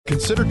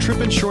consider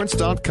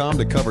tripinsurance.com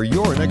to cover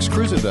your next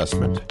cruise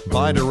investment.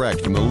 Buy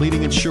direct from the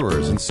leading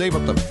insurers and save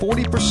up to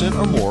 40%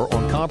 or more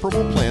on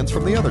comparable plans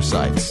from the other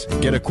sites.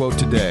 Get a quote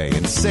today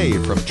and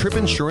save from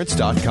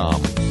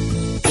tripinsurance.com.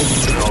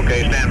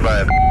 Okay, stand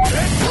by.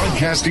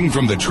 Broadcasting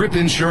from the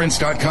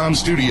tripinsurance.com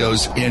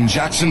studios in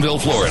Jacksonville,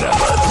 Florida.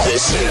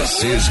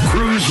 This is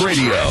Cruise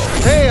Radio.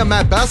 Hey, I'm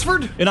Matt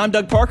Bassford. And I'm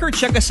Doug Parker.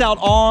 Check us out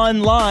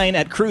online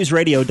at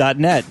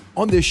cruiseradio.net.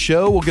 On this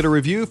show, we'll get a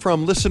review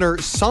from listener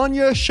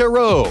Sonia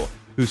Chereau,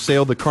 who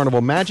sailed the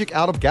Carnival Magic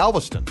out of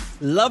Galveston.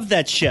 Love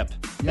that ship.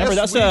 Remember,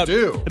 Yes, that's we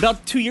do.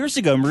 about 2 years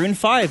ago, Maroon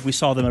 5, we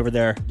saw them over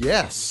there.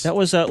 Yes. That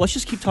was, let's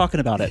just keep talking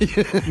about it.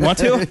 You want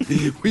to?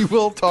 We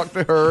will talk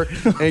to her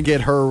and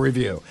get her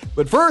review.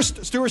 But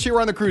first, Stuart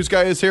here on the Cruise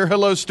Guy is here.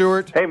 Hello,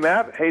 Stuart. Hey,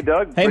 Matt. Hey,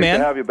 Doug. Hey, Great man.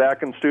 to have you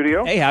back in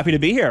studio. Hey, happy to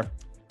be here.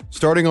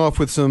 Starting off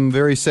with some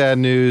very sad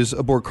news.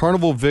 Aboard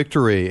Carnival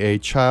Victory, a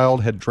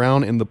child had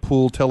drowned in the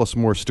pool. Tell us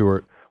more,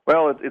 Stuart.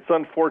 Well, it's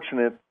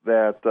unfortunate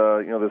that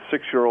the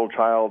 6-year-old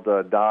child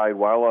died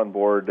while on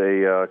board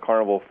a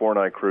Carnival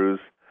 4-night cruise.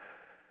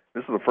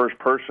 This is the first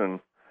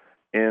person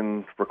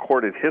in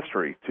recorded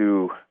history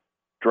to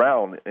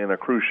drown in a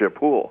cruise ship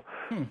pool.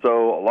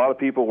 So a lot of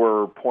people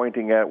were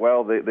pointing at,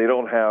 well, they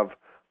don't have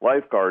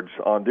lifeguards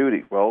on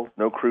duty. Well,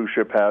 no cruise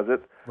ship has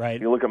it.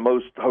 Right. You look at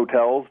most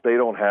hotels, they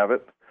don't have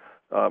it.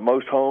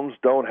 Most homes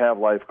don't have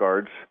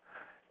lifeguards.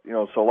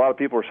 So a lot of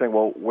people are saying,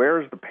 well,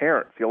 where's the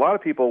parent? See, a lot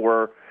of people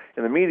were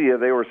in the media.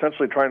 They were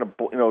essentially trying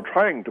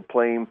to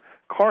blame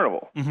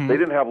Carnival. Mm-hmm. They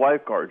didn't have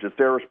lifeguards. It's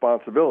their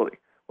responsibility.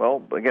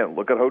 Well, again,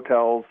 look at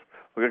hotels,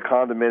 look at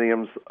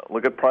condominiums,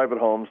 look at private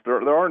homes.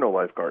 There are no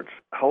lifeguards.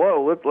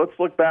 Hello, let's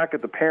look back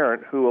at the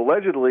parent who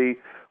allegedly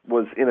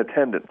was in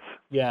attendance.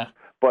 Yeah.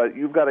 But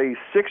you've got a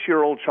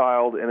 6-year-old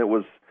child, and it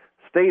was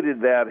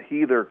stated that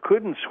he either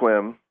couldn't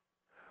swim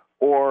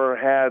or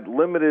had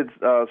limited,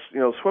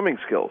 swimming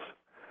skills.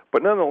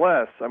 But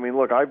nonetheless, I mean,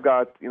 look, I've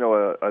got, a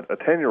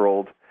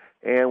 10-year-old,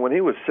 and when he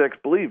was 6,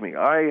 believe me,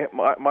 my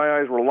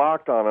eyes were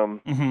locked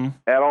on him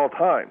at all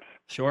times.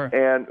 Sure.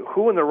 And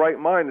who in their right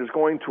mind is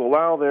going to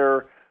allow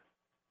their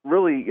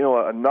really,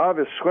 a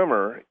novice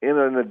swimmer in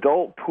an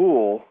adult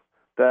pool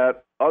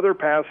that other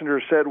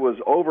passengers said was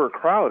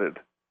overcrowded,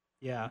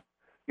 Yeah.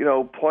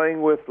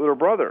 playing with their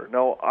brother?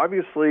 Now,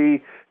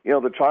 obviously,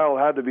 the child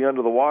had to be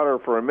under the water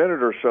for a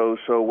minute or so.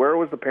 So where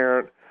was the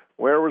parent?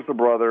 Where was the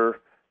brother?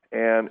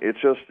 And it's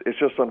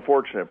just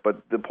unfortunate.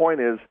 But the point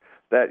is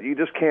that you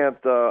just can't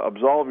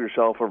absolve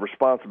yourself of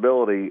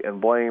responsibility and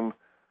blame,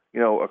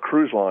 a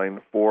cruise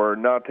line for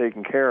not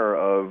taking care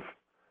of,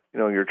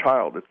 your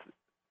child. It's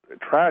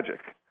tragic.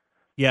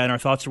 Yeah, and our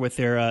thoughts are with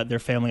their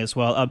family as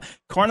well.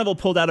 Carnival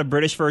pulled out of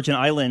British Virgin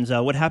Islands.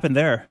 What happened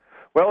there?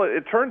 Well,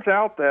 it turns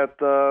out that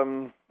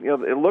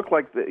it looked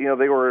like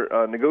they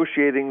were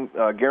negotiating,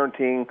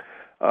 guaranteeing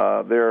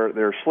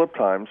their slip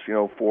times,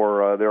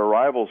 for their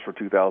arrivals for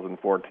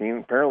 2014.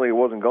 Apparently, it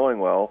wasn't going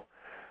well,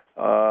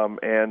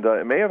 and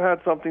it may have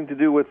had something to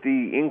do with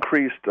the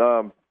increased,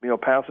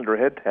 passenger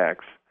head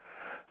tax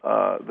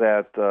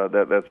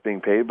that's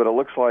being paid. But it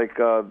looks like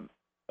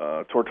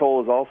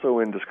Tortola is also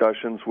in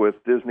discussions with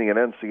Disney and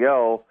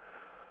NCL,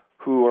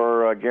 who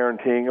are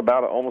guaranteeing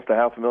about almost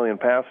 500,000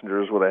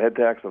 passengers with a head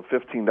tax of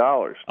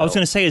 $15. I was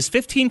going to say, is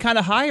 15 kind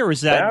of high, or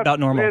is that about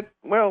normal?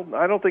 Well,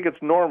 I don't think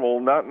it's normal,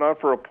 not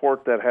for a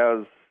port that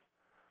has,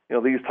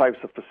 these types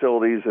of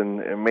facilities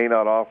and may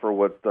not offer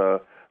what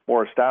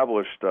more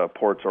established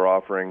ports are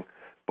offering.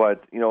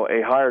 But,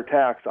 a higher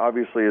tax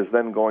obviously is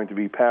then going to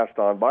be passed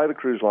on by the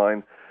cruise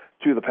line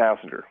to the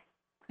passenger.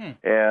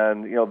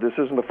 And, this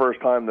isn't the first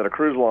time that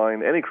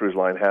any cruise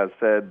line has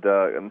said,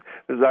 and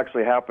this has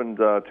actually happened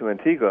to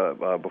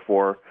Antigua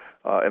before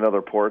in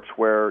other ports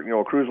where,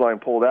 a cruise line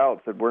pulled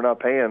out, said we're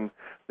not paying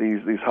these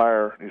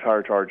higher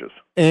charges.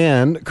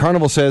 And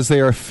Carnival says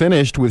they are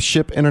finished with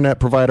ship internet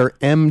provider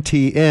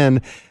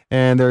MTN,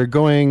 and they're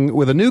going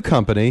with a new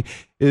company.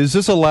 Is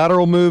this a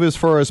lateral move as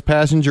far as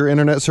passenger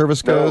internet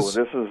service goes?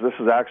 No, this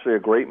is actually a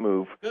great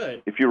move.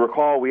 Good. If you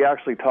recall, we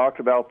actually talked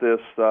about this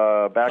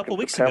back A couple in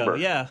weeks September.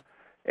 ago, yeah.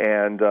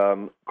 And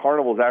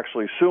Carnival is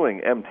actually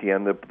suing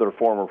MTN, their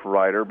former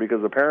provider,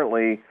 because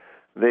apparently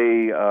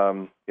they,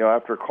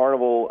 after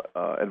Carnival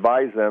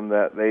advised them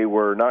that they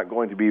were not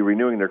going to be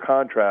renewing their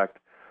contract,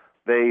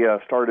 they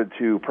started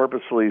to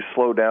purposely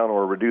slow down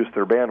or reduce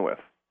their bandwidth.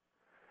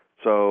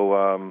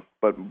 So,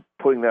 but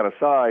putting that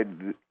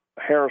aside,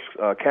 Harris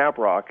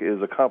Caprock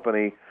is a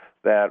company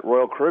that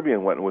Royal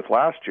Caribbean went with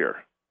last year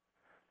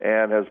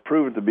and has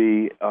proven to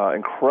be an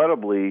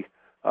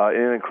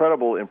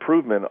incredible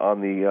improvement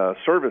on the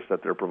service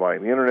that they're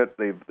providing. The internet,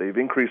 they've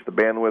increased the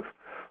bandwidth,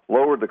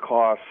 lowered the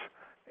costs,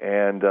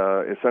 and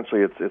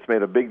essentially it's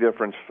made a big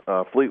difference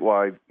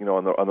fleet-wide,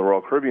 on the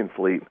Royal Caribbean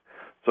fleet.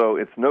 So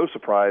it's no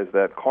surprise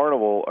that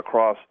Carnival,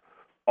 across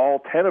all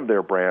 10 of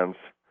their brands,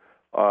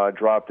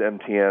 dropped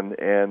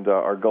MTN and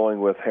are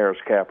going with Harris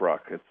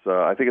Caprock.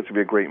 I think it's going to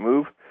be a great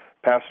move.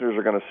 Passengers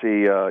are going to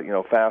see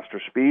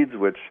faster speeds,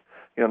 which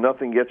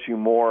nothing gets you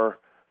more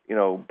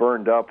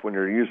burned up when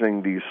you're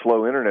using these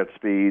slow internet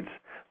speeds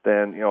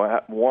than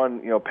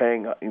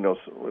paying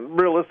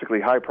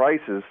realistically high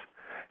prices,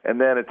 and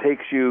then it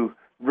takes you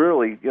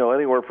really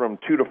anywhere from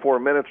 2 to 4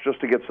 minutes just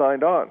to get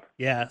signed on.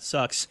 Yeah, it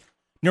sucks.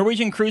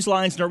 Norwegian Cruise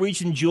Line's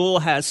Norwegian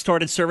Jewel has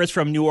started service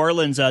from New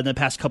Orleans in the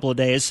past couple of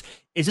days.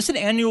 Is this an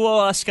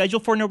annual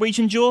schedule for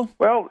Norwegian Jewel?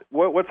 Well,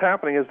 what's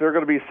happening is they're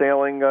going to be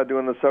sailing,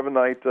 doing the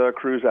 7-night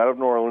cruise out of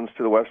New Orleans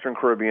to the Western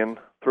Caribbean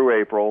through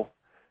April,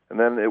 and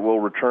then it will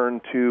return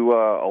to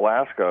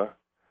Alaska,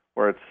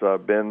 where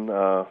it's been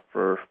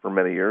for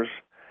many years,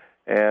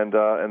 and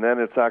then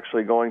it's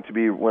actually going to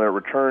be, when it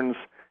returns,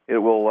 it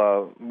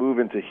will move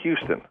into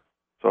Houston,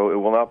 so it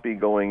will not be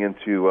going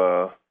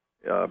into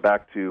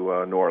back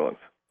to New Orleans.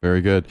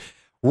 Very good.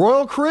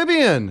 Royal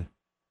Caribbean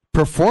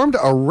performed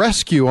a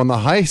rescue on the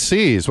high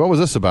seas. What was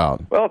this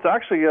about? Well, it's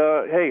actually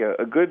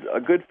a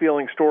good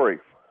feeling story,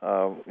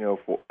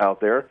 out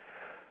there.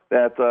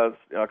 That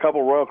a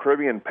couple of Royal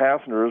Caribbean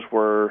passengers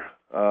were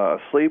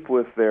asleep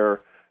with their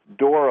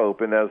door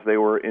open as they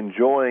were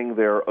enjoying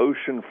their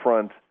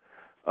oceanfront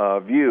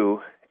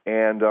view,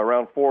 and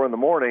around 4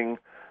 a.m.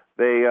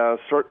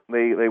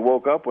 they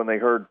woke up when they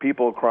heard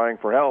people crying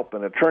for help,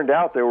 and it turned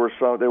out there was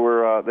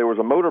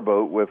a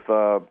motorboat with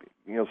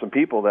some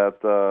people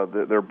that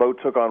their boat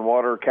took on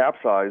water,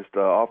 capsized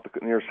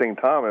near St.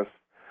 Thomas.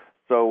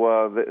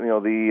 So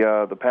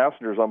the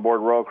passengers on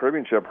board Royal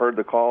Caribbean ship heard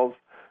the calls,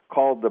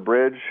 called the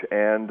bridge,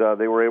 and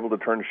they were able to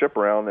turn the ship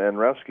around and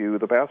rescue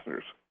the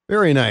passengers.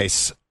 Very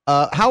nice.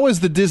 How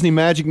is the Disney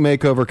Magic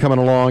Makeover coming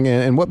along,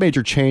 and what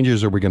major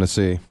changes are we going to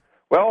see?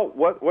 Well,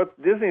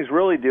 what Disney's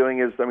really doing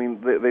is,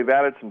 they've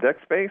added some deck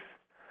space.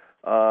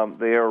 They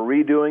are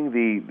redoing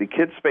the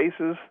kids'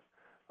 spaces.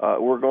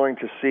 We're going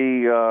to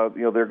see,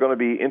 they're going to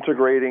be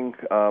integrating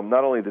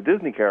not only the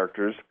Disney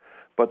characters,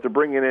 but they're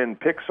bringing in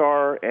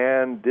Pixar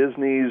and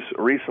Disney's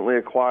recently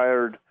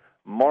acquired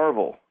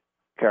Marvel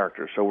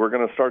characters. So we're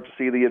going to start to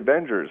see the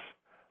Avengers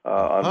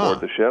on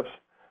board the ships.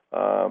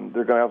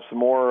 They're going to have some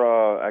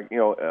more,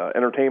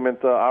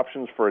 entertainment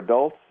options for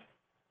adults,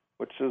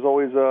 which is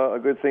always a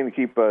good thing to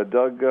keep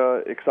Doug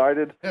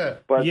excited. Yeah.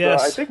 But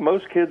yes. I think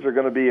most kids are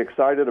going to be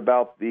excited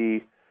about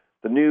the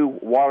new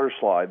water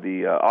slide,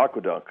 the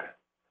Aqueduct,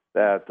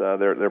 that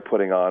they're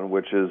putting on,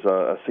 which is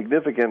a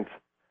significant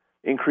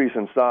increase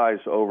in size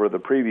over the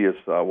previous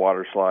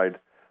water slide.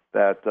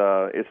 That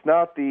it's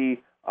not the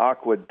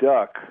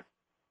Aqueduct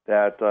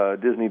that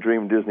Disney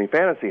Dream, Disney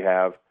Fantasy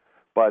have,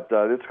 but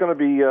it's going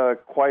to be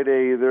quite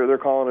a. They're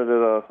calling it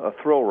a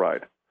thrill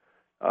ride.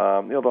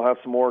 They'll have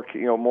some more,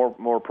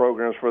 more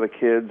programs for the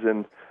kids,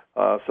 and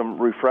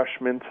some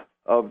refreshment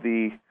of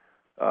the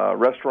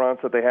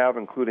restaurants that they have,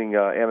 including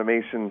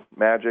Animation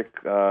Magic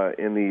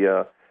in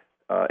the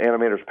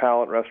Animator's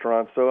Palette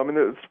restaurant. So,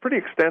 it's pretty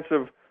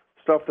extensive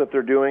stuff that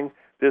they're doing.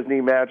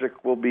 Disney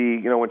Magic will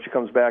be, when she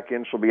comes back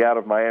in, she'll be out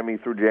of Miami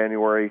through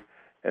January,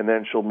 and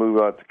then she'll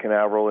move out to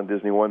Canaveral, and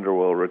Disney Wonder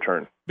will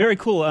return. Very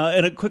cool.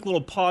 And a quick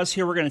little pause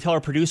here. We're going to tell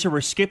our producer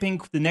we're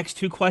skipping the next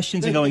 2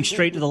 questions and going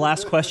straight to the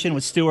last question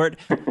with Stuart.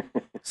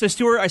 So,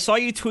 Stuart, I saw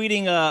you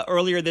tweeting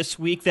earlier this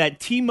week that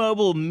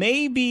T-Mobile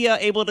may be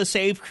able to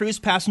save cruise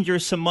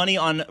passengers some money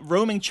on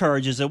roaming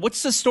charges.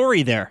 What's the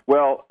story there?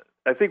 Well,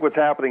 I think what's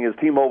happening is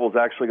T-Mobile is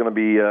actually going to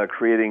be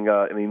creating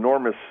an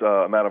enormous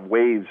amount of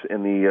waves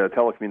in the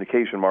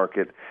telecommunication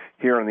market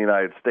here in the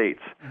United States.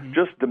 Mm-hmm.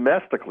 Just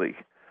domestically,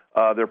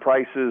 their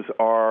prices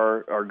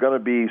are going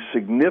to be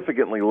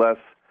significantly less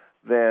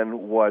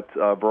than what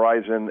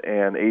Verizon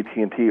and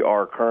AT&T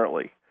are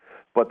currently.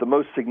 But the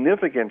most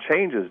significant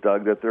changes,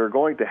 Doug, that they're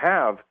going to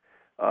have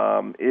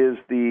is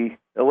the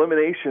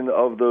elimination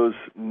of those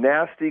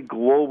nasty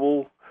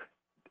global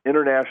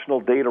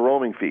international data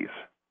roaming fees.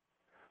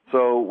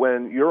 So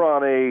when you're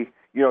on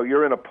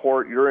you're in a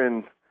port,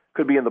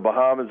 could be in the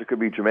Bahamas, it could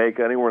be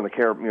Jamaica, anywhere in the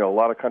Caribbean, a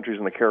lot of countries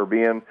in the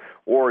Caribbean,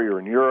 or you're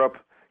in Europe,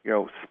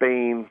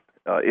 Spain,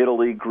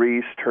 Italy,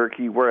 Greece,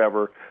 Turkey,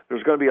 wherever.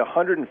 There's going to be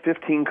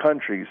 115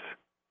 countries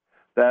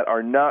that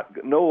are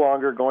no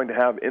longer going to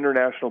have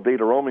international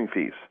data roaming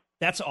fees.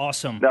 That's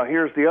awesome. Now,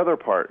 here's the other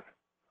part.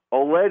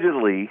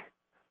 Allegedly,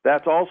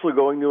 that's also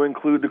going to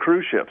include the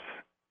cruise ships.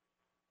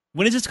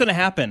 When is this going to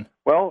happen?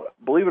 Well,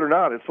 believe it or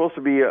not, it's supposed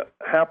to be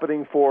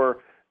happening for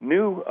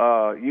new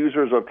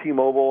users of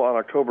T-Mobile on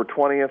October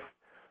 20th,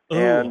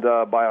 and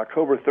by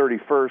October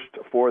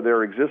 31st for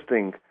their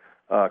existing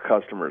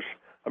customers.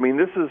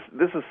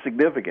 This is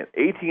significant.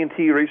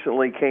 AT&T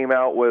recently came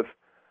out with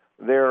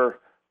their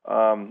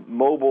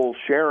mobile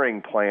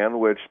sharing plan,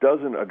 which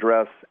doesn't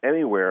address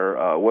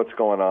anywhere what's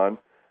going on.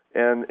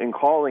 And in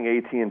calling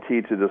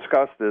AT&T to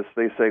discuss this,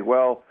 they say,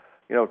 well,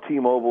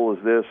 T-Mobile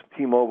is this,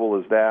 T-Mobile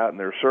is that, and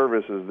their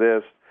service is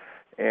this.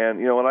 And,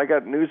 and I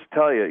got news to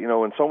tell you,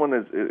 when someone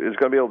is going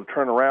to be able to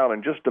turn around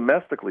and just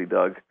domestically,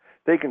 Doug,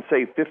 they can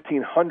save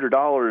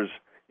 $1,500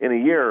 in a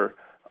year.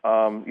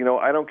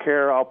 I don't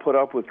care. I'll put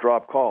up with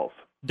drop calls.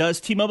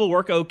 Does T-Mobile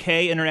work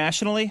okay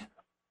internationally?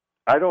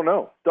 I don't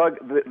know, Doug.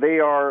 They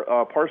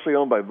are partially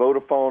owned by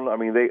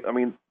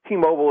Vodafone.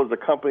 T-Mobile is a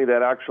company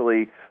that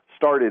actually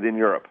started in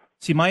Europe.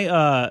 See, my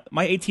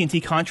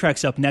AT&T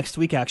contract's up next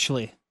week,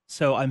 actually.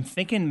 So I'm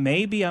thinking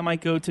maybe I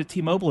might go to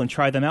T-Mobile and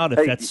try them out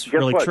if that's guess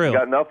really what? true. You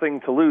got nothing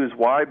to lose.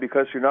 Why?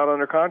 Because you're not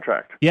under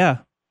contract. Yeah.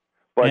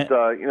 But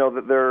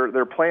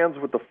their plans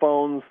with the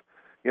phones.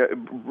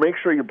 Make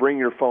sure you bring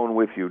your phone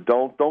with you.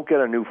 Don't get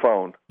a new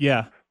phone.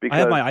 Yeah. Because I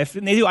have my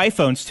iPhone. They do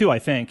iPhones too, I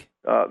think.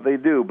 They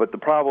do, but the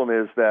problem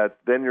is that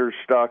then you're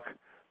stuck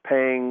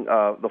paying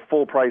the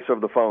full price of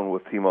the phone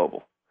with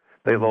T-Mobile.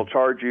 They'll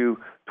charge you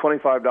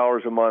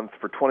 $25 a month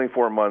for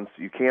 24 months.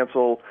 You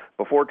cancel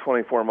before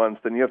 24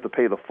 months, then you have to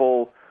pay the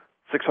full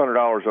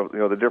 $600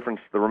 of the difference,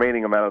 the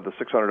remaining amount of the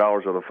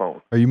 $600 of the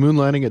phone. Are you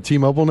moonlighting at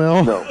T-Mobile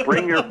now? No,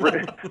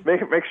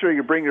 make sure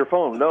you bring your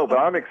phone. No, but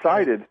I'm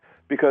excited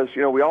because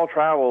we all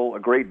travel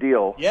a great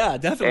deal. Yeah,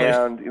 definitely.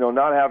 And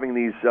not having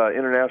these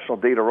international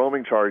data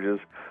roaming charges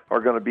are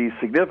going to be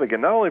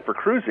significant, not only for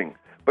cruising,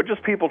 but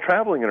just people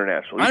traveling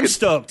internationally. I'm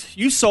stoked.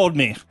 You sold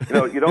me.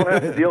 You don't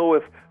have to deal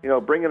with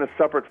bringing a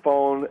separate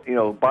phone,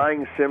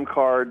 buying SIM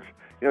cards.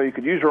 You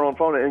could use your own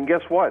phone. And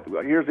guess what?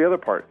 Here's the other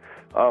part.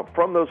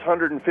 From those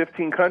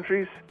 115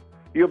 countries,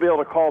 you'll be able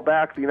to call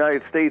back the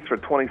United States for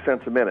 20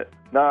 cents a minute,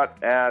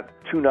 not at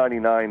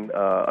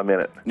 $2.99 a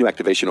minute. New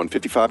activation on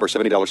 $55 or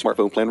 $70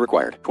 smartphone plan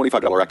required.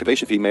 $25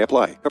 activation fee may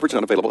apply. Coverage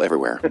not available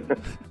everywhere.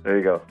 There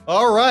you go.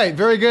 All right.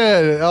 Very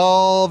good.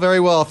 All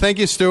very well. Thank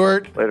you,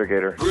 Stuart. Later,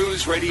 Gator.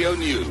 Cruise Radio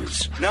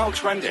News, now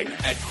trending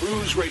at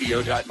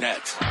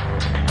cruiseradio.net.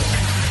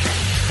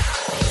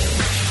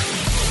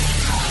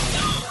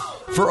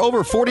 For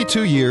over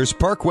 42 years,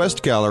 Park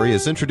West Gallery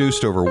has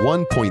introduced over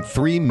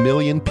 1.3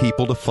 million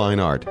people to fine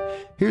art.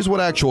 Here's what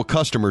actual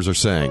customers are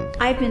saying.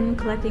 I've been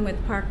collecting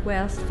with Park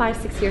West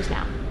 5-6 years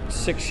now.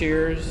 6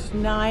 years.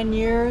 9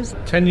 years.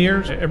 10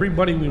 years.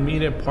 Everybody we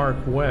meet at Park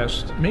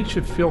West makes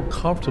you feel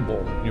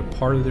comfortable. You're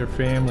part of their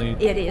family.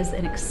 It is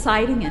an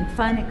exciting and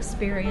fun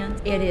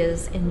experience. It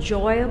is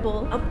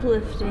enjoyable,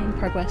 uplifting.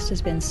 Park West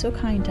has been so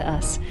kind to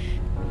us.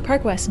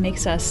 Park West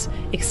makes us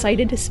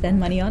excited to spend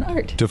money on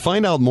art. To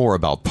find out more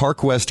about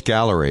Park West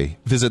Gallery,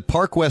 visit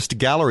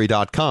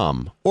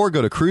parkwestgallery.com or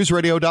go to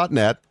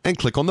cruiseradio.net and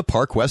click on the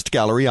Park West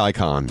Gallery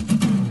icon.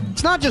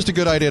 It's not just a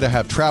good idea to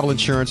have travel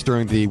insurance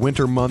during the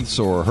winter months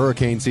or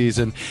hurricane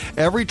season.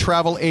 Every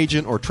travel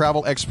agent or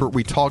travel expert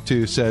we talk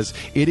to says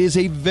it is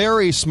a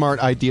very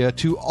smart idea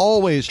to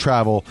always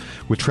travel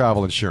with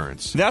travel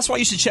insurance. That's why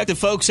you should check the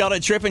folks out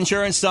at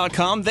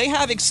tripinsurance.com. They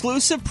have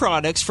exclusive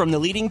products from the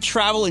leading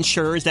travel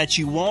insurers that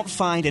you won't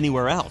find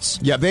anywhere else.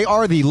 Yeah, they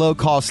are the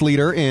low-cost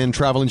leader in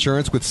travel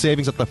insurance with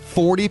savings up to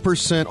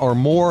 40% or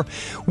more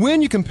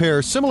when you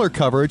compare similar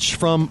coverage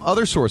from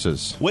other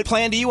sources. What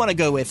plan do you want to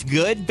go with?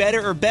 Good,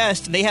 better, or best?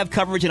 They have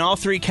coverage in all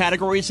three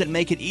categories that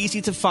make it easy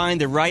to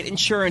find the right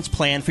insurance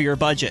plan for your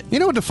budget. You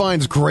know what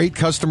defines great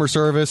customer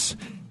service?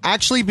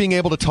 Actually being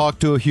able to talk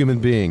to a human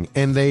being,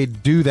 and they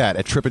do that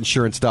at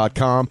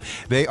tripinsurance.com.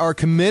 They are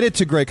committed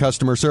to great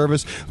customer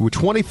service with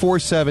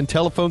 24/7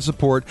 telephone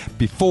support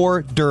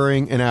before,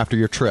 during, and after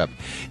your trip.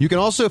 You can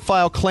also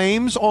file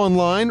claims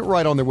online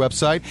right on their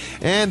website,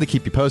 and they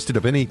keep you posted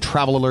of any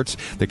travel alerts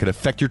that could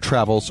affect your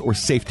travels or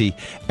safety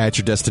at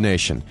your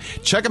destination.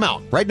 Check them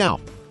out right now.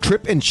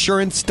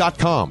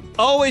 tripinsurance.com.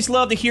 Always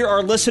love to hear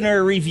our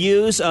listener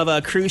reviews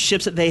of cruise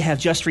ships that they have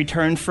just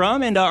returned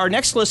from. And our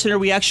next listener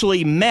we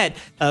actually met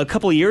a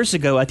couple of years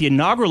ago at the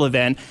inaugural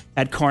event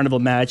at Carnival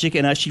Magic.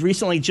 And she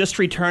recently just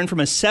returned from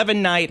a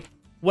 7-night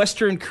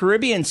Western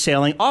Caribbean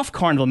sailing off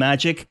Carnival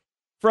Magic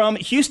from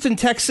Houston,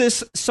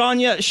 Texas.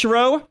 Sonia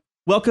Shiro,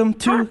 welcome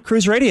to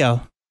Cruise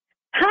Radio.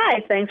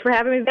 Hi, thanks for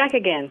having me back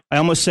again. I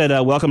almost said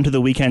welcome to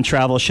the Weekend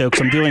Travel Show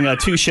because I'm doing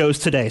 2 shows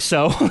today.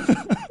 So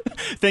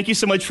thank you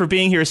so much for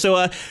being here.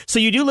 So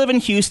you do live in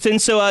Houston.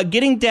 So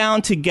getting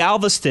down to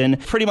Galveston,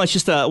 pretty much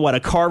just a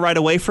car ride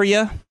away for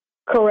you?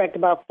 Correct,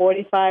 about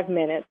 45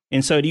 minutes.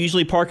 And so do you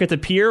usually park at the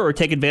pier or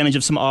take advantage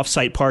of some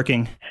off-site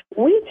parking?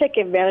 We take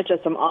advantage of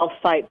some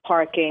off-site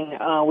parking.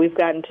 We've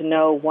gotten to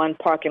know one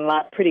parking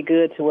lot pretty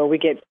good to where we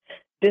get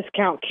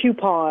discount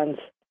coupons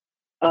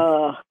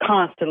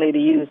constantly to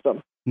use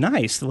them.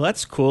 Nice. Well,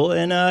 that's cool.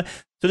 And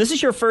so this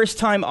is your first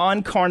time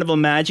on Carnival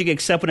Magic,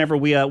 except whenever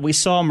we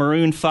saw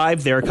Maroon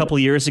 5 there a couple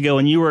of years ago,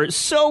 and you were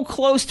so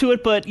close to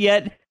it, but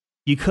yet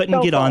you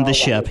couldn't get on the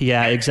ship.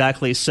 Yeah,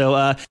 exactly.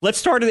 So let's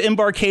start at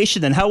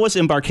embarkation then. How was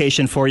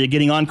embarkation for you,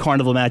 getting on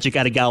Carnival Magic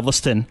out of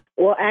Galveston?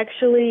 Well,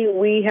 actually,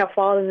 we have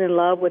fallen in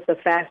love with the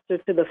Faster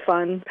to the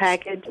Fun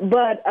package,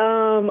 but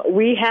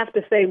we have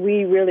to say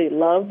we really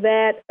love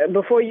that.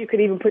 Before you could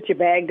even put your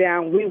bag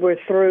down, we were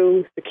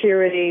through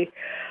security.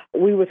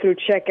 We were through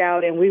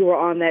checkout, and we were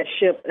on that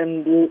ship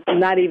in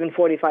not even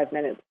 45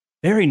 minutes.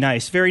 Very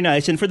nice, very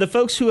nice. And for the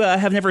folks who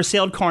have never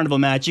sailed Carnival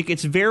Magic,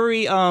 it's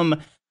very, I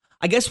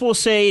guess we'll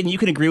say, and you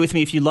can agree with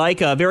me if you like,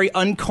 very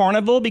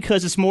uncarnival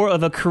because it's more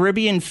of a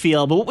Caribbean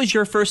feel. But what was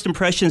your first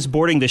impressions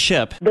boarding the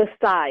ship? The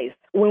size.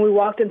 When we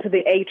walked into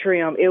the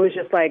atrium, it was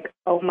just like,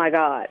 oh, my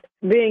God.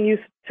 Being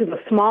used to the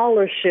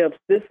smaller ships,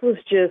 this was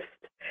just,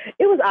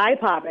 it was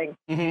eye-popping.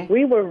 Mm-hmm.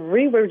 We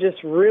were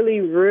just really,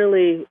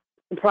 really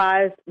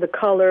surprised. The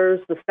colors,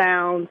 the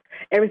sounds,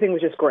 everything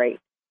was just great.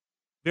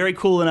 Very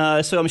cool.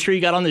 And so I'm sure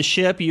you got on the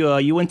ship.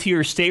 You went to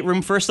your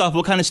stateroom. First off,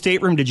 what kind of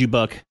stateroom did you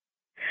book?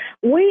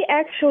 We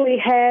actually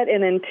had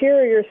an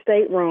interior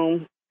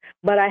stateroom,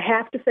 but I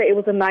have to say it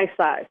was a nice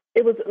size.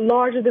 It was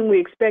larger than we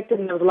expected,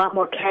 and there was a lot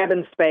more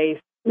cabin space.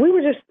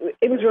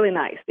 It was really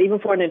nice, even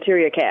for an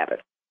interior cabin.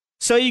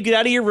 So you get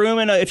out of your room,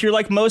 and if you're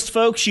like most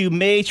folks, you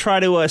may try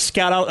to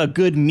scout out a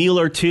good meal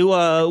or two.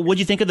 What'd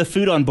you think of the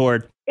food on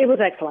board? It was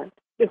excellent.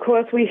 Of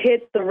course, we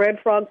hit the Red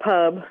Frog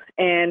Pub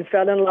and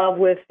fell in love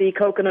with the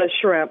coconut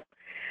shrimp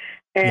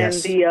and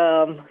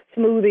the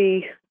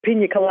smoothie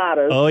pina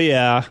coladas. Oh,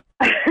 yeah.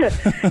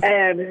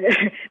 And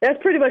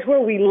that's pretty much where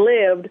we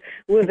lived,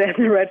 was at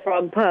the Red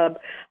Frog Pub.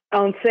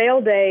 On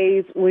sale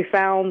days, we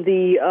found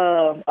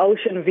the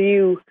Ocean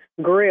View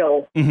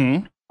Grill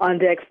on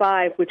Deck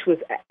 5, which was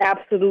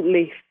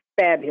absolutely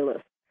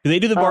fabulous. Do they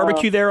do the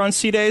barbecue there on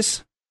sea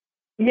days?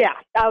 Yeah,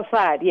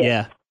 outside, yes.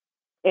 Yeah.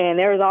 And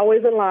there's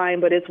always a line,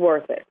 but it's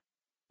worth it.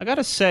 I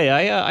gotta say,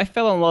 I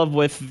fell in love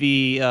with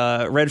the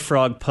Red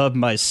Frog Pub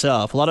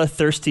myself. A lot of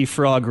thirsty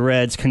frog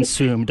reds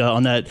consumed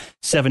on that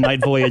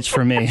 7-night voyage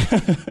for me.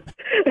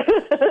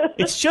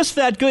 It's just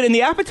that good, and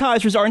the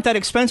appetizers aren't that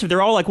expensive.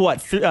 They're all like what,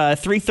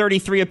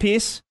 $3.33 a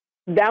piece?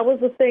 That was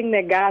the thing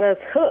that got us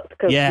hooked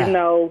because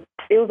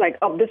it was like,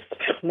 oh, this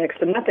is next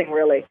to nothing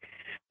really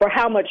for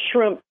how much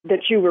shrimp that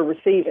you were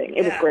receiving.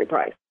 It was a great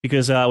price.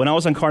 Because when I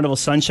was on Carnival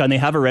Sunshine, they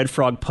have a Red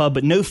Frog Pub,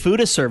 but no food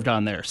is served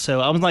on there. So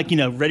I was like,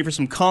 ready for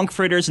some conch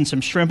fritters and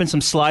some shrimp and some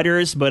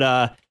sliders,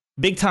 but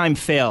big time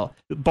fail.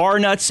 Bar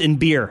nuts and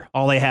beer,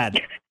 all they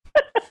had.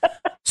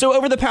 So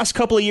over the past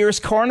couple of years,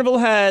 Carnival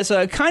has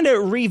kind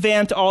of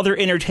revamped all their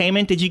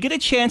entertainment. Did you get a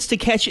chance to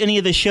catch any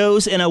of the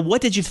shows, and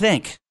what did you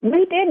think?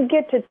 We did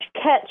get to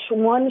catch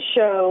one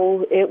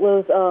show. It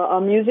was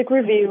a music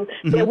review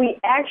that we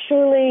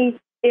actually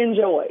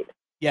enjoyed.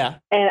 Yeah.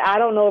 And I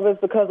don't know if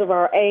it's because of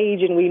our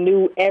age and we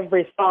knew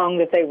every song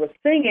that they were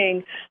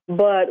singing,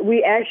 but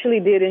we actually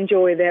did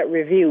enjoy that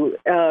review.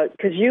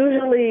 Because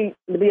usually,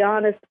 to be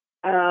honest,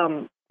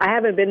 I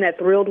haven't been that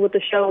thrilled with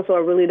the show, so I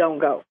really don't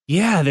go.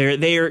 Yeah,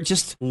 they are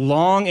just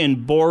long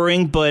and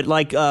boring, but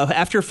like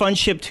after Fun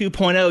Ship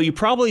 2.0, you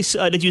probably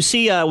did you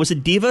see was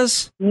it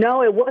Divas?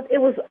 No, it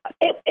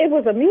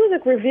was a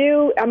music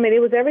review. I mean,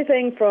 it was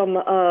everything from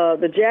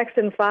the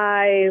Jackson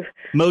 5,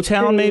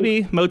 Motown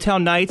maybe,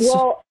 Motown Nights.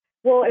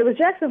 Well, it was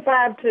Jackson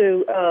 5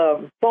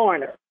 to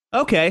Foreigner.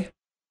 Okay.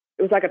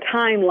 It was like a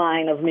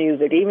timeline of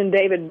music. Even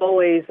David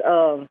Bowie's,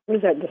 what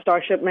is that, the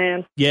Starship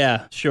Man?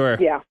 Yeah, sure.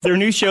 Yeah. Their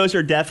new shows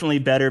are definitely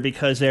better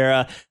because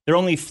they're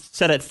only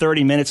set at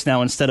 30 minutes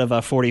now instead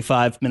of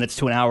 45 minutes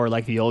to an hour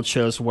like the old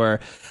shows were.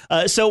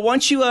 So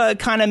once you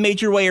kind of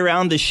made your way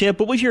around the ship,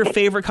 what was your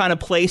favorite kind of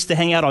place to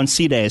hang out on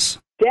sea days?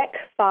 Deck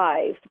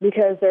 5,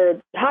 because there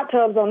are hot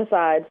tubs on the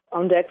sides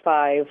on Deck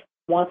 5.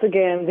 Once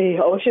again, the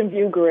Ocean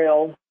View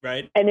Grill.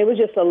 Right. And it was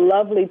just a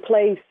lovely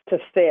place to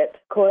sit.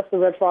 Of course, the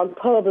Red Frog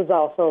Pub is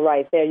also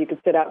right there. You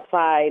could sit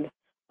outside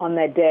on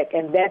that deck,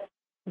 and that's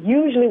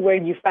usually where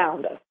you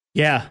found us.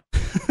 Yeah.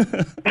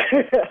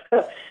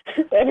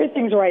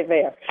 Everything's right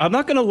there. I'm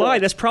not going to lie.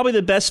 That's probably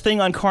the best thing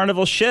on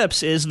Carnival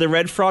ships is the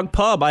Red Frog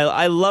Pub.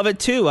 I love it,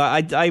 too.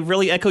 I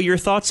really echo your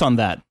thoughts on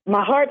that.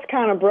 My heart's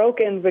kind of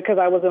broken because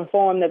I was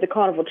informed that the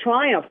Carnival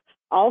Triumph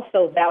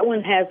also, that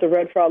one has the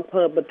Red Frog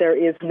Pub, but there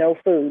is no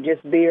food,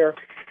 just beer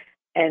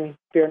and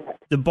beer nuts.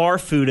 The bar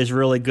food is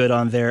really good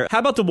on there. How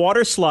about the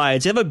water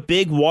slides? They have a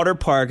big water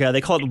park.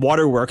 They call it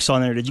Waterworks on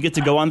there. Did you get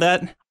to go on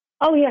that?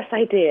 Oh, yes,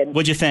 I did.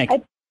 What'd you think?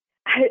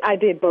 I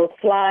did both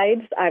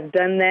slides. I've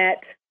done that,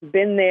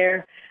 been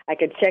there. I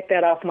could check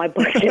that off my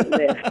bucket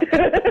list.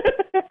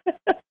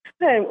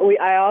 And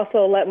I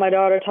also let my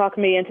daughter talk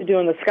me into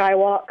doing the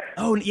skywalk.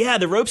 Oh, yeah,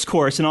 the ropes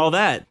course and all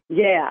that.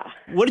 Yeah.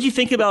 What did you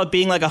think about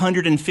being like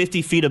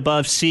 150 feet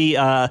above sea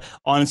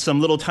on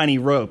some little tiny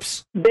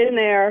ropes? Been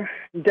there,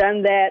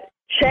 done that,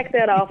 check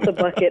that off the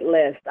bucket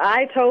list.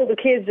 I told the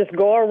kids just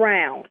go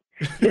around.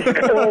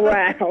 Just go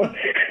around.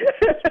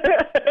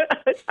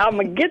 I'm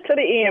going to get to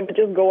the end, but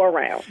just go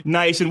around.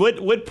 Nice. And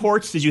what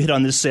ports did you hit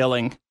on this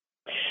sailing?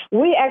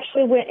 We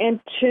actually went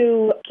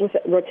into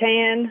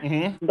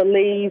Roatan,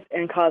 Belize,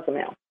 and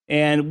Cozumel.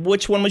 And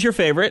which one was your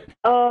favorite?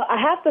 I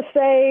have to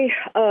say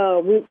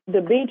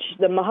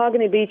the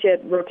Mahogany Beach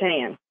at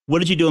Roatan. What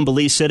did you do in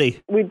Belize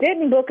City? We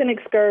didn't book an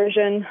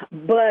excursion,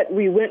 but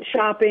we went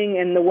shopping,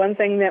 and the one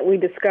thing that we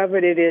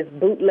discovered, it is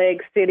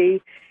bootleg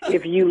city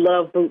if you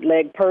love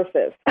bootleg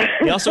purses.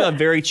 They also have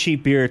very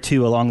cheap beer,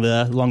 too, along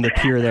the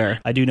pier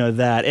there. I do know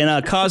that.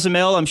 And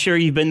Cozumel, I'm sure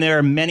you've been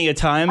there many a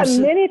times.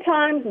 Many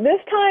times. This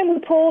time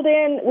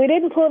we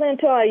didn't pull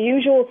into our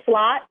usual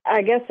slot,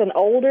 I guess an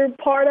older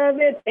part of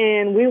it,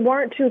 and we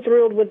weren't too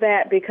thrilled with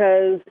that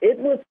because it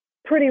was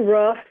pretty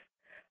rough.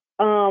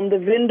 The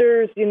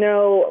vendors,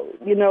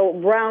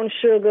 brown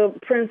sugar,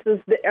 Princess.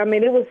 I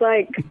mean, it was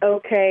like,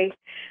 okay,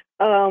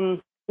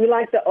 we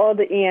like the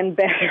other end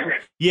better.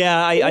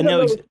 Yeah, I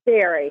know.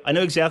 Scary. I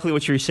know exactly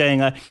what you're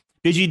saying.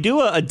 Did you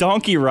do a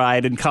donkey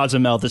ride in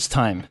Cozumel this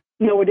time?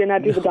 No, we did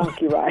not do the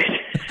donkey ride.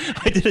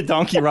 I did a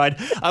donkey ride.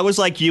 I was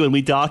like you, and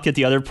we docked at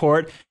the other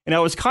port, and I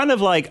was kind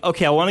of like,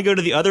 okay, I want to go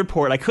to the other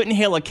port. I couldn't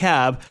hail a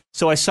cab,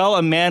 so I saw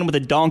a man with a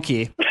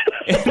donkey,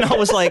 and I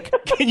was like,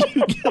 can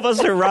you give us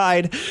a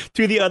ride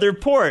to the other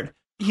port?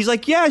 He's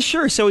like, yeah,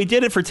 sure. So he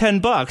did it for $10.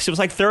 It was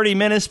like 30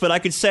 minutes, but I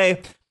could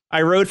say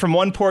I rode from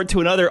one port to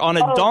another on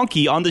a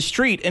donkey on the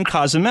street in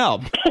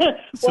Cozumel.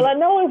 Well, I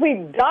know if we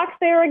dock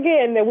there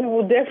again, then we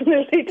will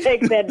definitely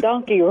take that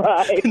donkey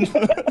ride.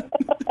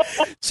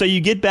 So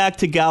you get back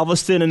to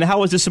Galveston, and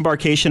how was this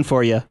embarkation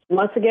for you?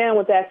 Once again,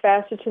 with that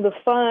Faster to the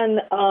Fun,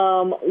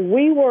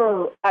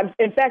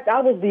 in fact,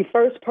 I was the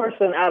first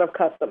person out of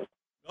customs.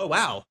 Oh,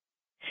 wow.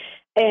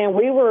 And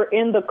we were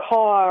in the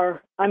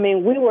car. I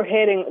mean, we were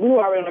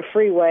on a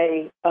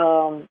freeway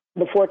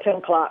before 10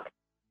 o'clock.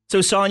 So,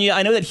 Sonia,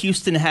 I know that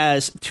Houston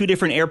has two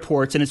different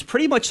airports, and it's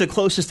pretty much the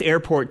closest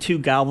airport to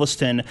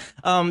Galveston.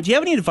 Do you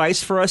have any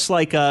advice for us,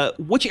 like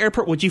which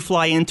airport would you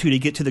fly into to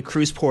get to the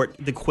cruise port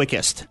the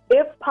quickest?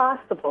 If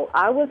possible,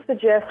 I would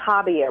suggest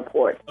Hobby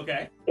Airport.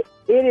 Okay.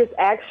 It is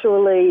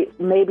actually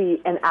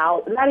maybe an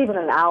hour, not even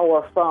an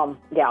hour from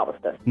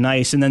Galveston.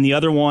 Nice. And then the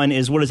other one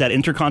is, what is that,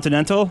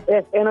 Intercontinental?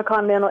 It's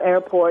Intercontinental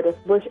Airport. It's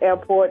Bush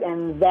Airport,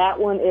 and that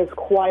one is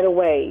quite a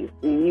ways.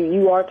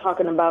 You are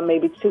talking about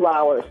maybe 2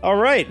 hours. All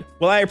right.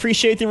 Well, I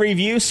appreciate the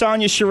review.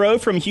 Sonia Chereau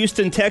from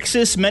Houston,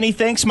 Texas. Many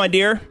thanks, my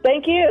dear.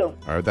 Thank you.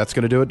 All right, that's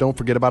going to do it. Don't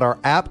forget about our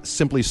app.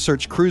 Simply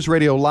search Cruise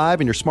Radio Live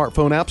in your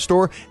smartphone app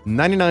store.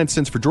 99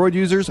 cents for Droid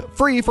users,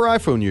 free for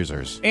iPhone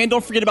users. And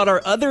don't forget about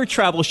our other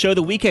travel show,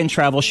 the Weekend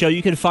Travel Show.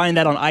 You can find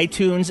that on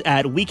iTunes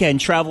at Weekend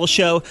Travel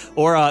Show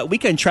or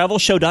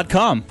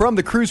weekendtravelshow.com. From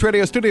the Cruise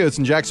Radio Studios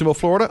in Jacksonville,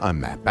 Florida,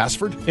 I'm Matt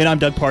Bassford. And I'm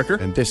Doug Parker.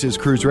 And this is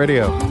Cruise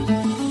Radio.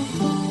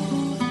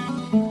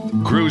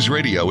 Cruise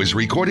Radio is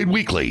recorded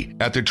weekly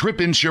at the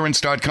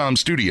TripInsurance.com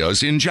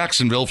studios in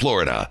Jacksonville,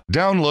 Florida.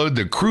 Download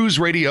the Cruise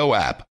Radio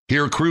app.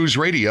 Hear Cruise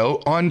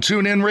Radio on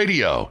TuneIn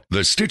Radio,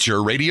 the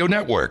Stitcher Radio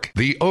Network,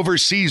 the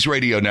Overseas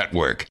Radio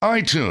Network,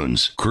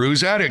 iTunes,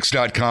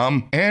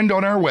 CruiseAddicts.com, and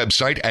on our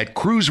website at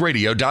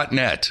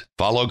cruiseradio.net.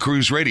 Follow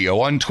Cruise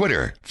Radio on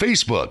Twitter,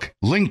 Facebook,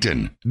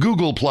 LinkedIn,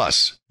 Google+,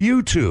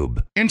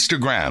 YouTube,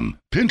 Instagram,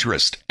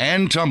 Pinterest,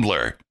 and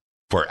Tumblr.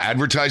 For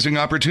advertising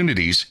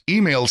opportunities,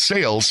 email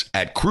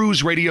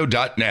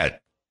sales@cruiseradio.net.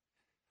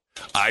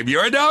 I'm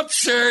your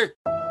announcer.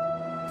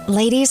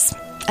 Ladies,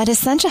 at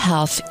Essentia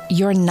Health,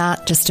 you're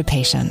not just a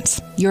patient.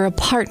 You're a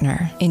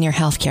partner in your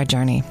healthcare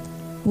journey.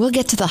 We'll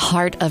get to the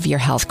heart of your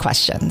health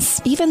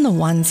questions, even the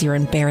ones you're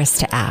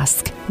embarrassed to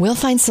ask. We'll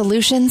find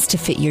solutions to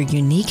fit your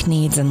unique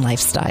needs and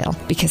lifestyle,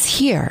 because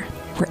here,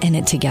 we're in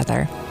it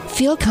together.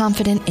 Feel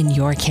confident in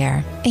your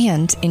care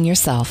and in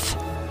yourself.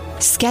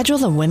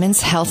 Schedule a women's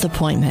health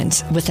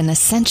appointment with an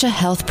Essentia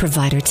Health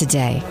provider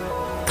today.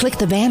 Click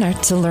the banner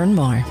to learn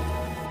more.